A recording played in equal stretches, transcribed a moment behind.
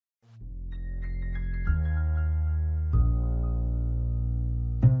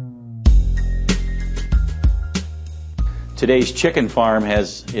today's chicken farm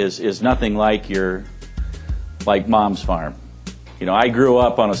is nothing like mom's farm. You know, I grew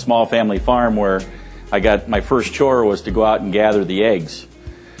up on a small family farm where my first chore was to go out and gather the eggs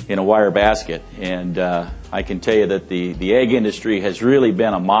in a wire basket. And I can tell you that the egg industry has really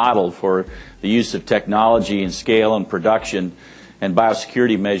been a model for the use of technology and scale and production and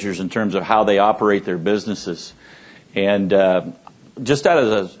biosecurity measures in terms of how they operate their businesses. And just out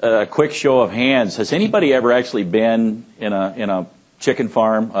of a quick show of hands, has anybody ever actually been in a chicken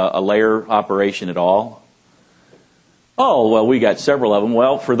farm, a layer operation at all? Oh, well, we got several of them.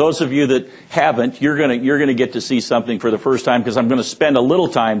 Well, for those of you that haven't, you're gonna get to see something for the first time, because I'm going to spend a little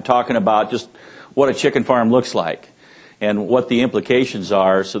time talking about just what a chicken farm looks like and what the implications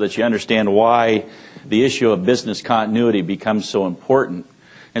are, so that you understand why the issue of business continuity becomes so important.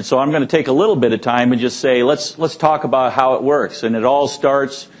 And so I'm going to take a little bit of time and just say, let's talk about how it works. And it all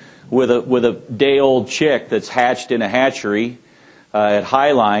starts with a day-old chick that's hatched in a hatchery at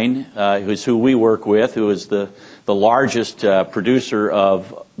Highline, who's who we work with, who is the largest producer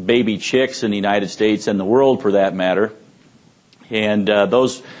of baby chicks in the United States and the world, for that matter. And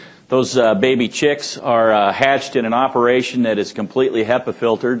those baby chicks are hatched in an operation that is completely HEPA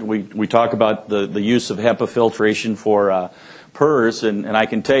filtered. We talk about the use of HEPA filtration for PRRS, and I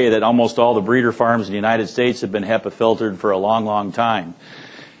can tell you that almost all the breeder farms in the United States have been HEPA filtered for a long, long time.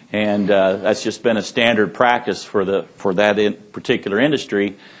 And that's just been a standard practice for that particular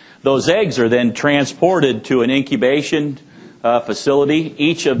industry. Those eggs are then transported to an incubation facility.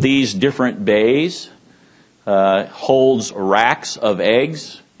 Each of these different bays holds racks of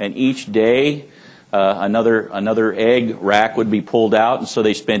eggs, and each day another egg rack would be pulled out. And so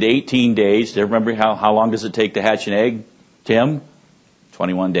they spend 18 days. Do you remember how long does it take to hatch an egg, Tim?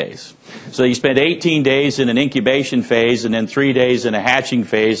 21 days. So you spend 18 days in an incubation phase and then 3 days in a hatching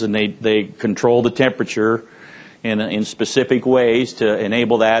phase, and they control the temperature in specific ways to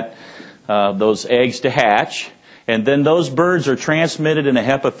enable those eggs to hatch. And then those birds are transmitted in a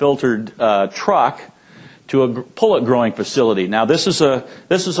HEPA filtered truck to a pullet growing facility. Now this is a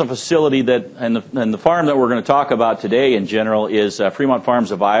facility that, and the farm that we're going to talk about today in general is Fremont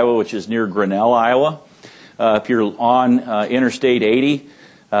Farms of Iowa, which is near Grinnell, Iowa. If you're on Interstate 80,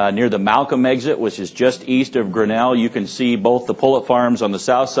 near the Malcolm exit, which is just east of Grinnell, you can see both the pullet farms on the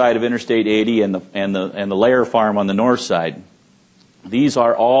south side of Interstate 80 and the layer farm on the north side. These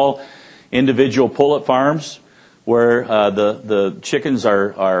are all individual pullet farms where the chickens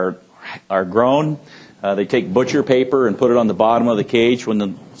are grown. They take butcher paper and put it on the bottom of the cage when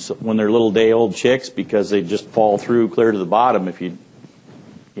they're little day-old chicks, because they just fall through clear to the bottom if you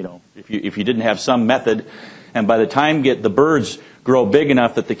didn't have some method. And by the time the birds grow big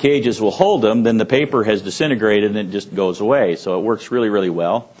enough that the cages will hold them, then the paper has disintegrated and it just goes away. So it works really, really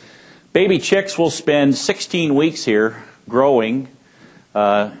well. Baby chicks will spend 16 weeks here growing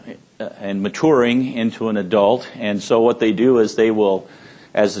and maturing into an adult. And so what they do is they will,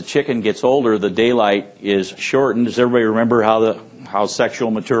 as the chicken gets older, the daylight is shortened. Does everybody remember how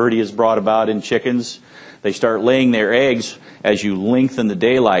sexual maturity is brought about in chickens? They start laying their eggs as you lengthen the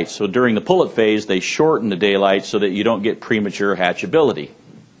daylight. So during the pullet phase, they shorten the daylight so that you don't get premature hatchability.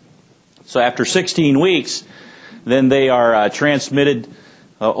 So after 16 weeks, then they are transmitted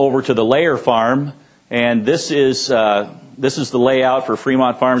over to the layer farm, and this is the layout for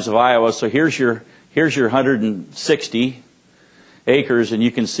Fremont Farms of Iowa. So here's your 160 acres, and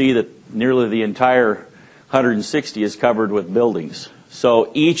you can see that nearly the entire 160 is covered with buildings. So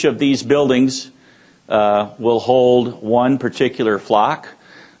each of these buildings will hold one particular flock.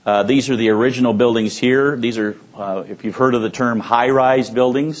 These are the original buildings here. These are, if you've heard of the term high-rise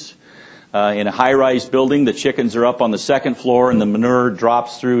buildings. In a high-rise building, the chickens are up on the second floor and the manure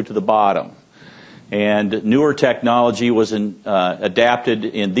drops through to the bottom. And newer technology was adapted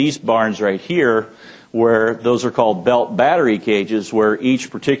in these barns right here, where those are called belt battery cages, where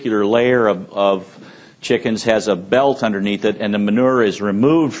each particular layer of chickens has a belt underneath it, and the manure is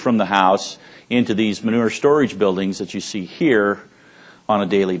removed from the house into these manure storage buildings that you see here on a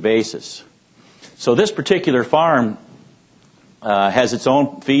daily basis. So this particular farm has its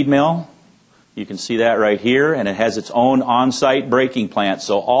own feed mill. You can see that right here, and it has its own on-site breaking plant.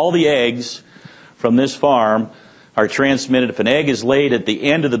 So all the eggs from this farm are transmitted. If an egg is laid at the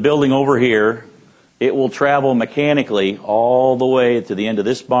end of the building over here, it will travel mechanically all the way to the end of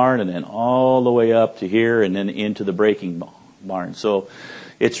this barn, and then all the way up to here, and then into the breaking barn. So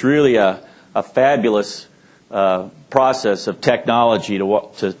it's really a fabulous process of technology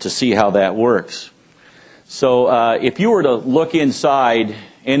to see how that works. So if you were to look inside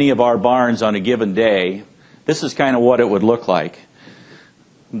any of our barns on a given day, this is kind of what it would look like.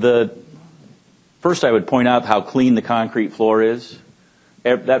 The First, I would point out how clean the concrete floor is.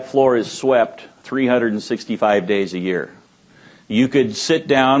 That floor is swept 365 days a year. You could sit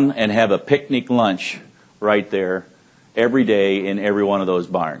down and have a picnic lunch right there every day in every one of those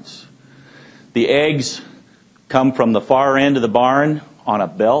barns. The eggs come from the far end of the barn on a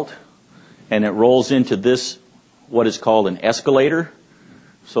belt, and it rolls into this, what is called an escalator.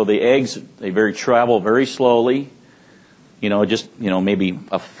 So the eggs, they travel very slowly, maybe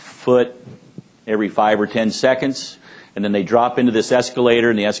a foot every 5 or 10 seconds, and then they drop into this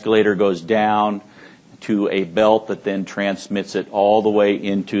escalator, and the escalator goes down to a belt that then transmits it all the way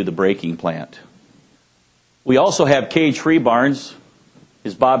into the breaking plant. We also have cage-free barns.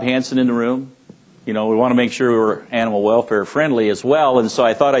 Is Bob Hansen in the room? We want to make sure we're animal welfare friendly as well, and so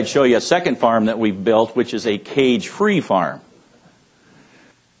I thought I'd show you a second farm that we've built, which is a cage-free farm.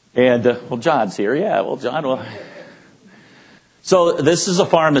 And, John's here. Yeah, John. So this is a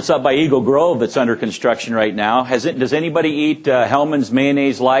farm that's up by Eagle Grove that's under construction right now. Does anybody eat Hellmann's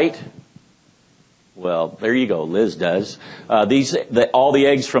Mayonnaise Light? Well, there you go. Liz does. All the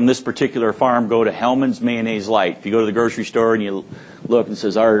eggs from this particular farm go to Hellmann's Mayonnaise Light. If you go to the grocery store and you look and it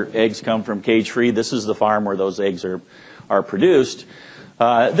says, our eggs come from cage-free, this is the farm where those eggs are produced.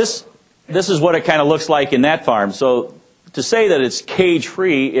 This is what it kind of looks like in that farm. So to say that it's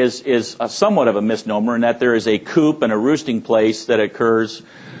cage-free is somewhat of a misnomer, in that there is a coop and a roosting place that occurs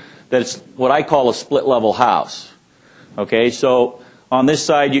that's what I call a split-level house. Okay, so on this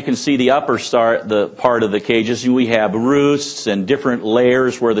side you can see the the part of the cages. We have roosts and different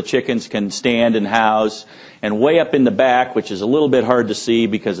layers where the chickens can stand and house. And way up in the back, which is a little bit hard to see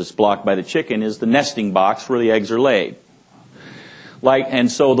because it's blocked by the chicken, is the nesting box where the eggs are laid.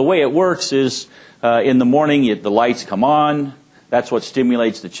 And so the way it works is, in the morning, the lights come on. That's what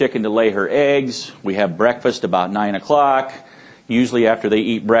stimulates the chicken to lay her eggs. We have breakfast about 9 o'clock. Usually after they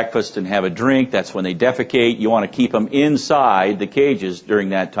eat breakfast and have a drink, that's when they defecate. You want to keep them inside the cages during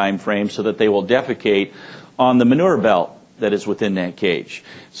that time frame so that they will defecate on the manure belt that is within that cage.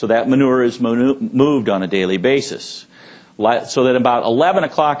 So that manure is moved on a daily basis. So that about 11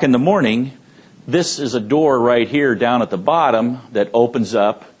 o'clock in the morning, this is a door right here down at the bottom that opens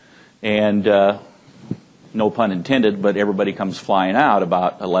up, and no pun intended, but everybody comes flying out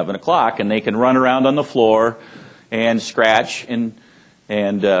about 11 o'clock, and they can run around on the floor and scratch and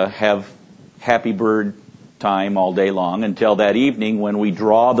have happy bird time all day long until that evening when we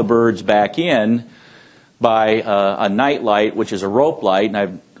draw the birds back in by a night light, which is a rope light.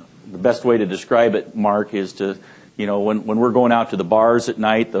 And the best way to describe it, Mark, is to, when we're going out to the bars at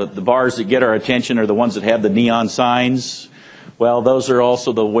night, the bars that get our attention are the ones that have the neon signs. Well, those are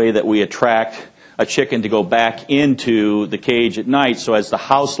also the way that we attract a chicken to go back into the cage at night. So as the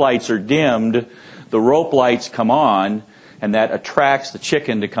house lights are dimmed, the rope lights come on, and that attracts the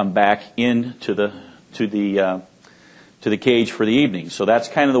chicken to come back into the cage for the evening. So that's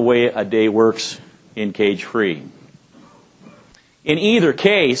kind of the way a day works in cage-free. In either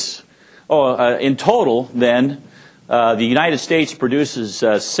case, in total, then, the United States produces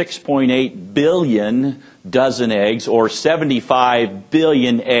 6.8 billion dozen eggs, or 75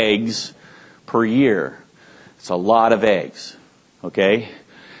 billion eggs per year. It's a lot of eggs, okay?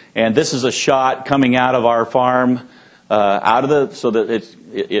 And this is a shot coming out of our farm, so that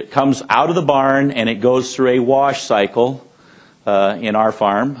it comes out of the barn and it goes through a wash cycle in our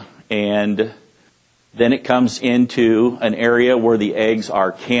farm, and then it comes into an area where the eggs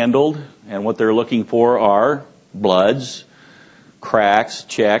are candled, and what they're looking for are bloods, cracks,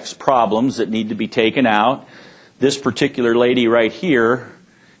 checks, problems that need to be taken out. This particular lady right here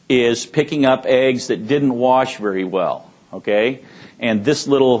is picking up eggs that didn't wash very well, okay? And this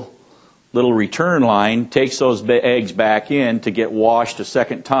little return line takes those eggs back in to get washed a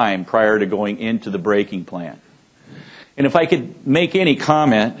second time prior to going into the breaking plant. And if I could make any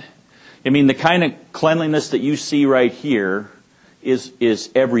comment, I mean, the kind of cleanliness that you see right here is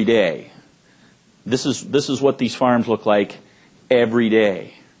every day. This is what these farms look like every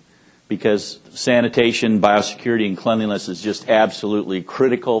day, because sanitation, biosecurity, and cleanliness is just absolutely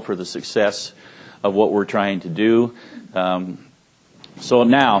critical for the success of what we're trying to do. So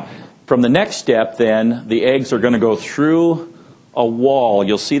now, from the next step then, the eggs are going to go through a wall.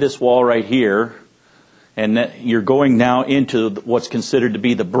 You'll see this wall right here, and you're going now into what's considered to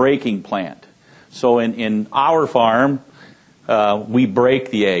be the breaking plant. So in our farm, we break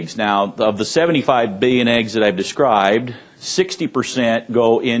the eggs. Now, of the 75 billion eggs that I've described, 60%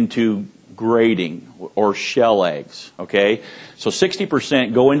 go into grading or shell eggs, okay? So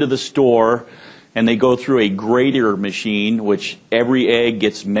 60% go into the store, and they go through a grader machine, which every egg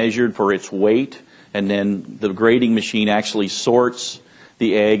gets measured for its weight, and then the grading machine actually sorts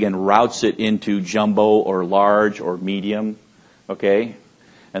the egg and routes it into jumbo or large or medium, okay?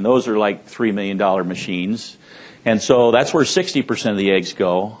 And those are like $3 million machines. And so that's where 60% of the eggs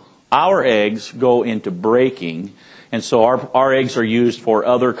go. Our eggs go into breaking, and so our eggs are used for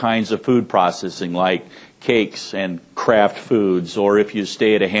other kinds of food processing, like cakes and craft foods, or if you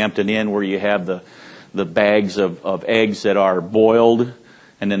stay at a Hampton Inn where you have the bags of eggs that are boiled,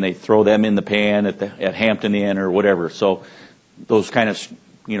 and then they throw them in the pan at Hampton Inn or whatever. So those kind of,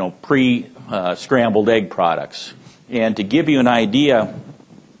 you know, pre-scrambled egg products. And to give you an idea,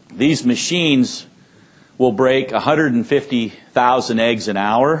 these machines will break 150,000 eggs an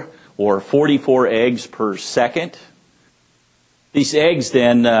hour, or 44 eggs per second. These eggs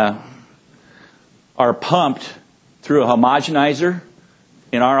then are pumped through a homogenizer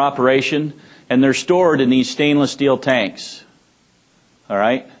in our operation, and they're stored in these stainless steel tanks. All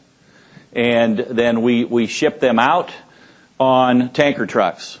right? And then we ship them out on tanker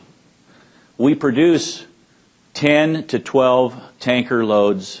trucks. We produce 10 to 12 tanker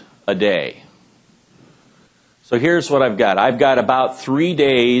loads a day. So here's what I've got. I've got about 3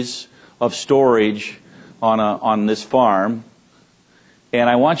 days of storage on this farm. And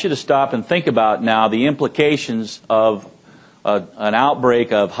I want you to stop and think about now the implications of an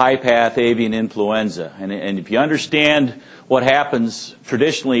outbreak of high-path avian influenza. And if you understand what happens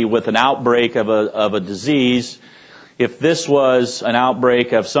traditionally with an outbreak of a disease, if this was an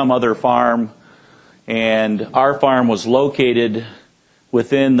outbreak of some other farm and our farm was located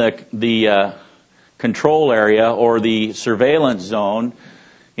within the control area or the surveillance zone,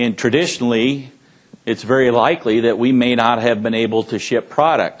 and traditionally it's very likely that we may not have been able to ship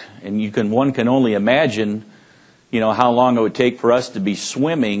product. And one can only imagine, you know, how long it would take for us to be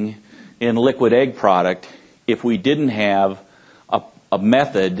swimming in liquid egg product if we didn't have a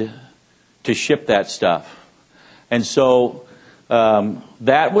method to ship that stuff. And so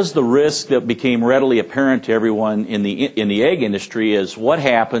that was the risk that became readily apparent to everyone in the egg industry, is what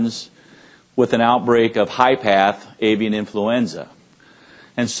happens with an outbreak of high-path avian influenza.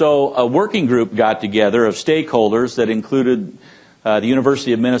 And so a working group got together of stakeholders that included the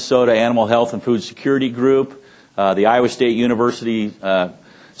University of Minnesota Animal Health and Food Security Group, the Iowa State University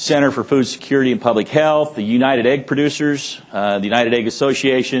Center for Food Security and Public Health, the United Egg Producers, the United Egg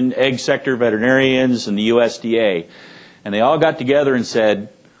Association, egg sector veterinarians, and the USDA. And they all got together and said,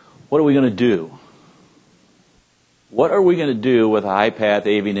 what are we going to do? What are we going to do with a high-path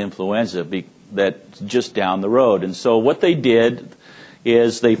avian influenza that's just down the road? And so what they did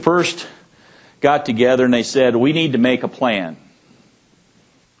is they first got together and they said, we need to make a plan.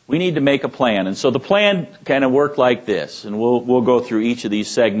 We need to make a plan. And so the plan kind of worked like this, and we'll go through each of these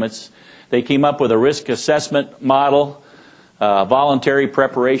segments. They came up with a risk assessment model, voluntary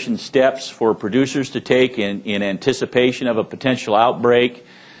preparation steps for producers to take in anticipation of a potential outbreak,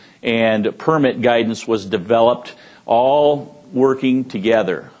 and permit guidance was developed, all working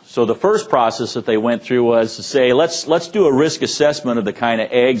together. So the first process that they went through was to say, let's do a risk assessment of the kind of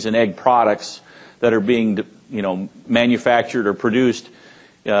eggs and egg products that are being, you know, manufactured or produced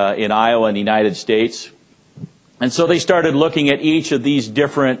in Iowa and the United States. And so they started looking at each of these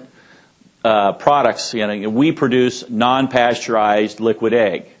different products. You know, we produce non-pasteurized liquid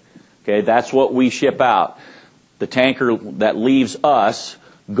egg. Okay, that's what we ship out. The tanker that leaves us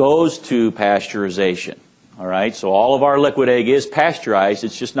goes to pasteurization. All right, so all of our liquid egg is pasteurized.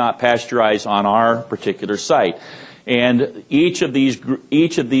 It's just not pasteurized on our particular site. And each of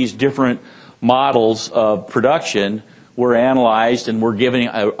these different models of production were analyzed, and we're giving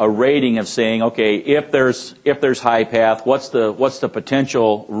a rating of saying, okay, if there's high path, what's the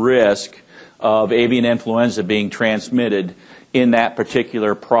potential risk of avian influenza being transmitted in that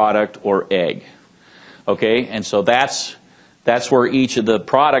particular product or egg? Okay, and so that's where each of the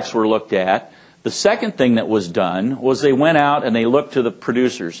products were looked at. The second thing that was done was they went out and they looked to the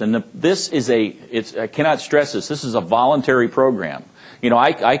producers. And I cannot stress this is a voluntary program. You know,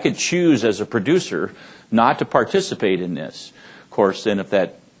 I could choose as a producer not to participate in this. Of course, then if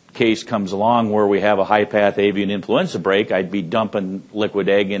that case comes along where we have a high-path avian influenza break, I'd be dumping liquid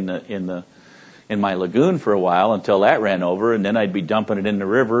egg in my lagoon for a while until that ran over, and then I'd be dumping it in the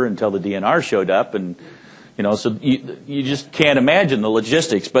river until the DNR showed up. And you know, so you just can't imagine the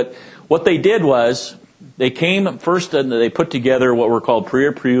logistics. But what they did was they came first and they put together what were called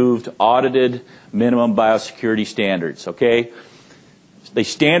pre-approved, audited minimum biosecurity standards. Okay, they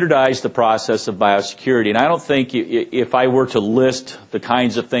standardized the process of biosecurity, and I don't think if I were to list the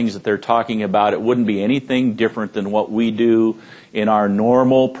kinds of things that they're talking about, it wouldn't be anything different than what we do in our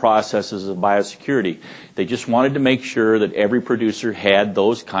normal processes of biosecurity. They just wanted to make sure that every producer had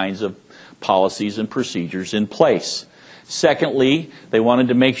those kinds of policies and procedures in place. Secondly, they wanted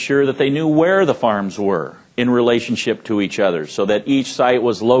to make sure that they knew where the farms were in relationship to each other, so that each site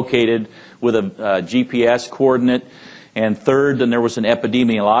was located with a GPS coordinate. And third, then there was an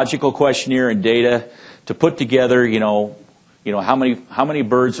epidemiological questionnaire and data to put together, how many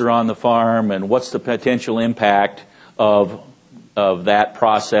birds are on the farm and what's the potential impact of that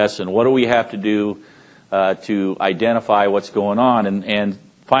process and what do we have to do to identify what's going on. And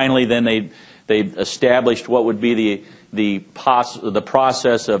finally, then they established what would be the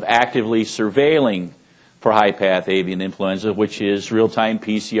process of actively surveilling for high-path avian influenza, which is real-time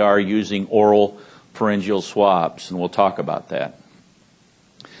PCR using oral pharyngeal swabs, and we'll talk about that.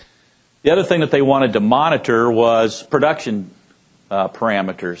 The other thing that they wanted to monitor was production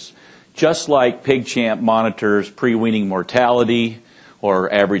parameters. Just like PigChamp monitors pre-weaning mortality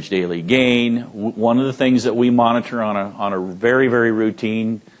or average daily gain, one of the things that we monitor on a very, very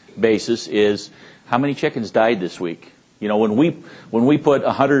routine basis is how many chickens died this week. When we put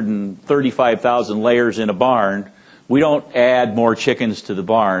 135,000 layers in a barn, we don't add more chickens to the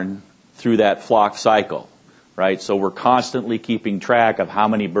barn through that flock cycle, right? So we're constantly keeping track of how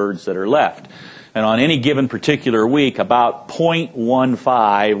many birds that are left. And on any given particular week, about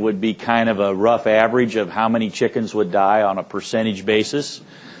 0.15 would be kind of a rough average of how many chickens would die on a percentage basis.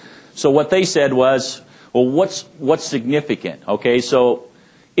 So what they said was, well, what's significant? Okay, so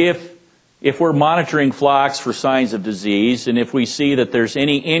if we're monitoring flocks for signs of disease, and if we see that there's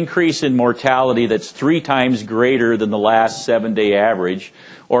any increase in mortality that's 3 times greater than the last 7-day average,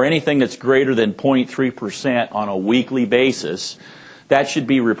 or anything that's greater than 0.3% on a weekly basis, that should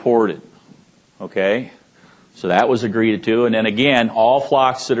be reported. Okay? So that was agreed to. And then again, all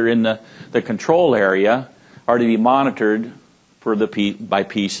flocks that are in the control area are to be monitored by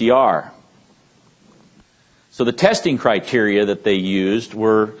PCR. So the testing criteria that they used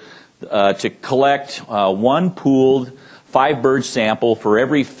were to collect one pooled 5-bird sample for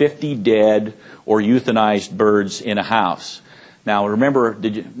every 50 dead or euthanized birds in a house. Now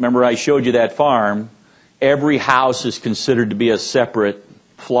remember I showed you that farm? Every house is considered to be a separate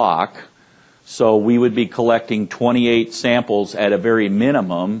flock, so we would be collecting 28 samples at a very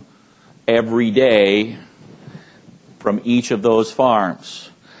minimum every day from each of those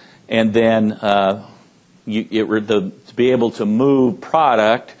farms. And then to be able to move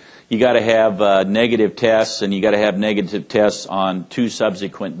product, you got to have negative tests, and you got to have negative tests on 2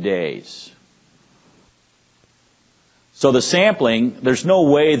 subsequent days. So the sampling, there's no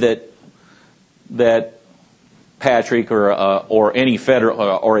way that Patrick or any federal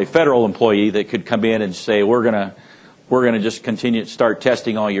or a federal employee that could come in and say we're gonna just continue to start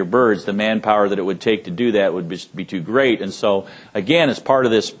testing all your birds. The manpower that it would take to do that would be too great. And so again, as part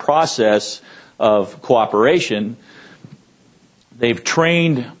of this process of cooperation, they've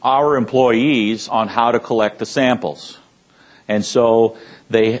trained our employees on how to collect the samples. And so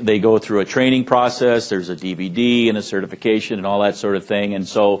they go through a training process. There's a DVD and a certification and all that sort of thing. And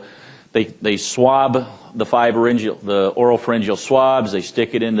so they swab the oral pharyngeal swabs. They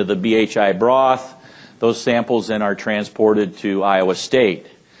stick it into the BHI broth. Those samples then are transported to Iowa State.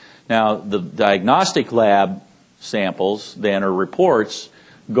 Now, the diagnostic lab samples then, or reports,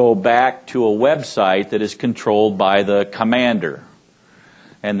 go back to a website that is controlled by the commander.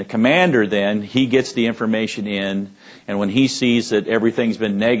 And the commander then, he gets the information in, and when he sees that everything's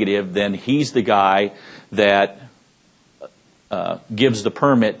been negative, then he's the guy that gives the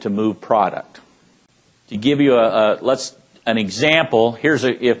permit to move product. To give you an example, here's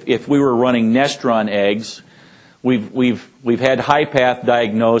if we were running nest run eggs, we've had high path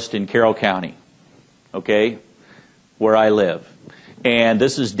diagnosed in Carroll County, okay, where I live, and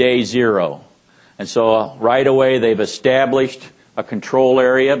this is day 0, and so right away they've established a control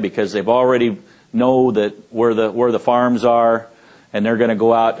area because they've already know that where the farms are, and they're going to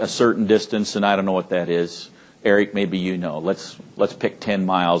go out a certain distance, and I don't know what that is. Eric, maybe you know. Let's pick 10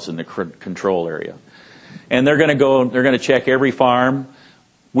 miles in the control area. And they're going to check every farm.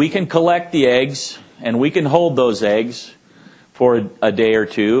 We can collect the eggs, and we can hold those eggs for a day or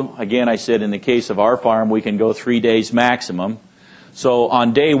 2. Again, I said in the case of our farm, we can go 3 days maximum. So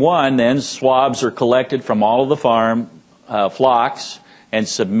on day 1, then, swabs are collected from all of the farm flocks and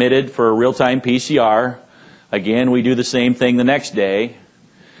submitted for a real-time PCR. Again, we do the same thing the next day.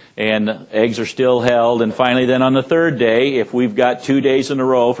 And eggs are still held. And finally, then on the 3rd day, if we've got 2 days in a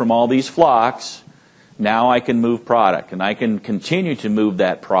row from all these flocks, now I can move product. And I can continue to move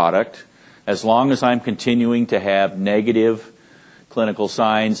that product as long as I'm continuing to have negative clinical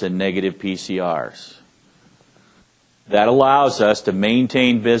signs and negative PCRs. That allows us to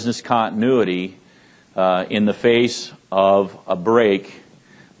maintain business continuity in the face of a break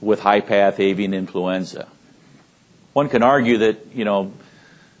with high-path avian influenza. one can argue that,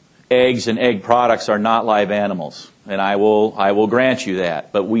 eggs and egg products are not live animals, and I will grant you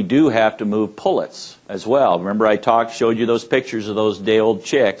that. But we do have to move pullets as well. Remember I showed you those pictures of those day-old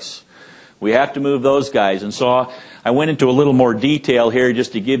chicks. We have to move those guys. And so I went into a little more detail here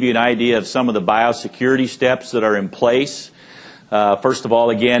just to give you an idea of some of the biosecurity steps that are in place. First of all,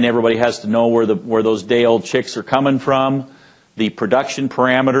 again, everybody has to know where those day-old chicks are coming from. The production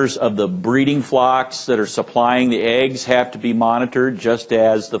parameters of the breeding flocks that are supplying the eggs have to be monitored, just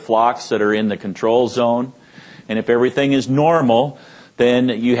as the flocks that are in the control zone. And if everything is normal, then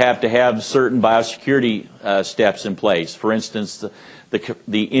you have to have certain biosecurity steps in place. For instance,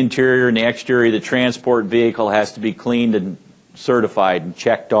 the interior and the exterior of the transport vehicle has to be cleaned and certified and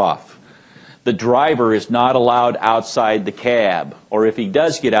checked off. The driver is not allowed outside the cab, or if he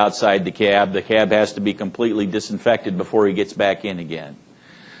does get outside the cab has to be completely disinfected before he gets back in again.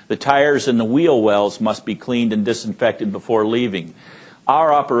 The tires and the wheel wells must be cleaned and disinfected before leaving.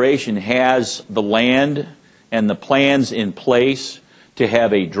 Our operation has the land and the plans in place to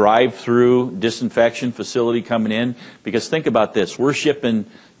have a drive-through disinfection facility coming in, because think about this, we're shipping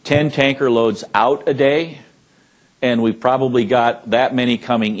 10 tanker loads out a day, and we've probably got that many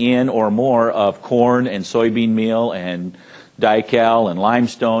coming in or more of corn and soybean meal and Dycal and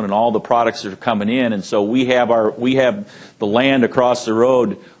limestone and all the products that are coming in. And so we have the land across the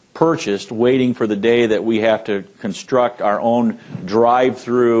road purchased, waiting for the day that we have to construct our own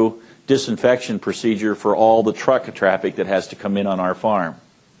drive-through disinfection procedure for all the truck traffic that has to come in on our farm.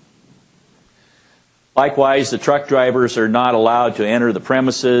 Likewise, the truck drivers are not allowed to enter the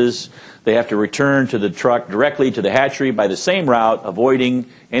premises. They have to return to the truck directly to the hatchery by the same route, avoiding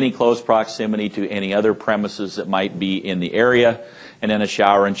any close proximity to any other premises that might be in the area. And then a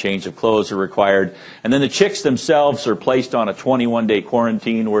shower and change of clothes are required. And then the chicks themselves are placed on a 21-day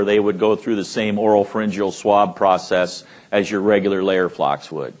quarantine where they would go through the same oral pharyngeal swab process as your regular layer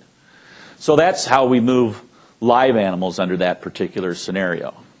flocks would. So that's how we move live animals under that particular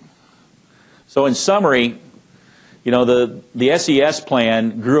scenario. So in summary, the SES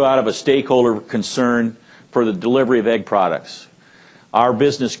plan grew out of a stakeholder concern for the delivery of egg products. Our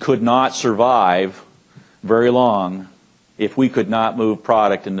business could not survive very long if we could not move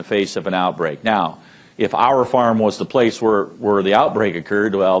product in the face of an outbreak. Now, if our farm was the place where the outbreak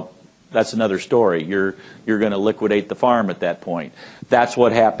occurred, well, that's another story. You're going to liquidate the farm at that point. That's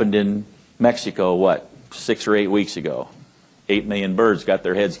what happened in Mexico, 6 or 8 weeks ago. 8 million birds got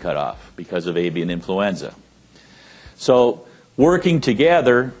their heads cut off because of avian influenza. So working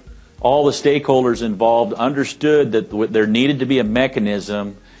together, all the stakeholders involved understood that there needed to be a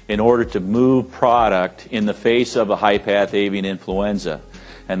mechanism in order to move product in the face of a high-path avian influenza.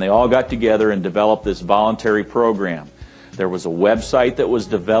 And they all got together and developed this voluntary program. There was a website that was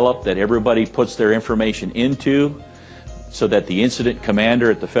developed that everybody puts their information into, so that the incident commander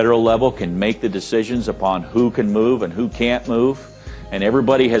at the federal level can make the decisions upon who can move and who can't move. And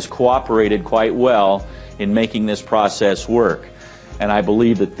everybody has cooperated quite well in making this process work. And I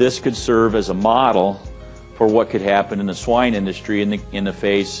believe that this could serve as a model for what could happen in the swine industry in the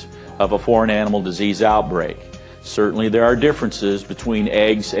face of a foreign animal disease outbreak. Certainly there are differences between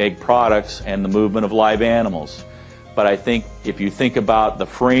eggs, egg products, and the movement of live animals. But I think if you think about the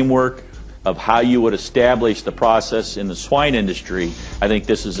framework of how you would establish the process in the swine industry, I think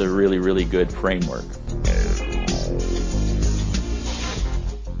this is a really, really good framework.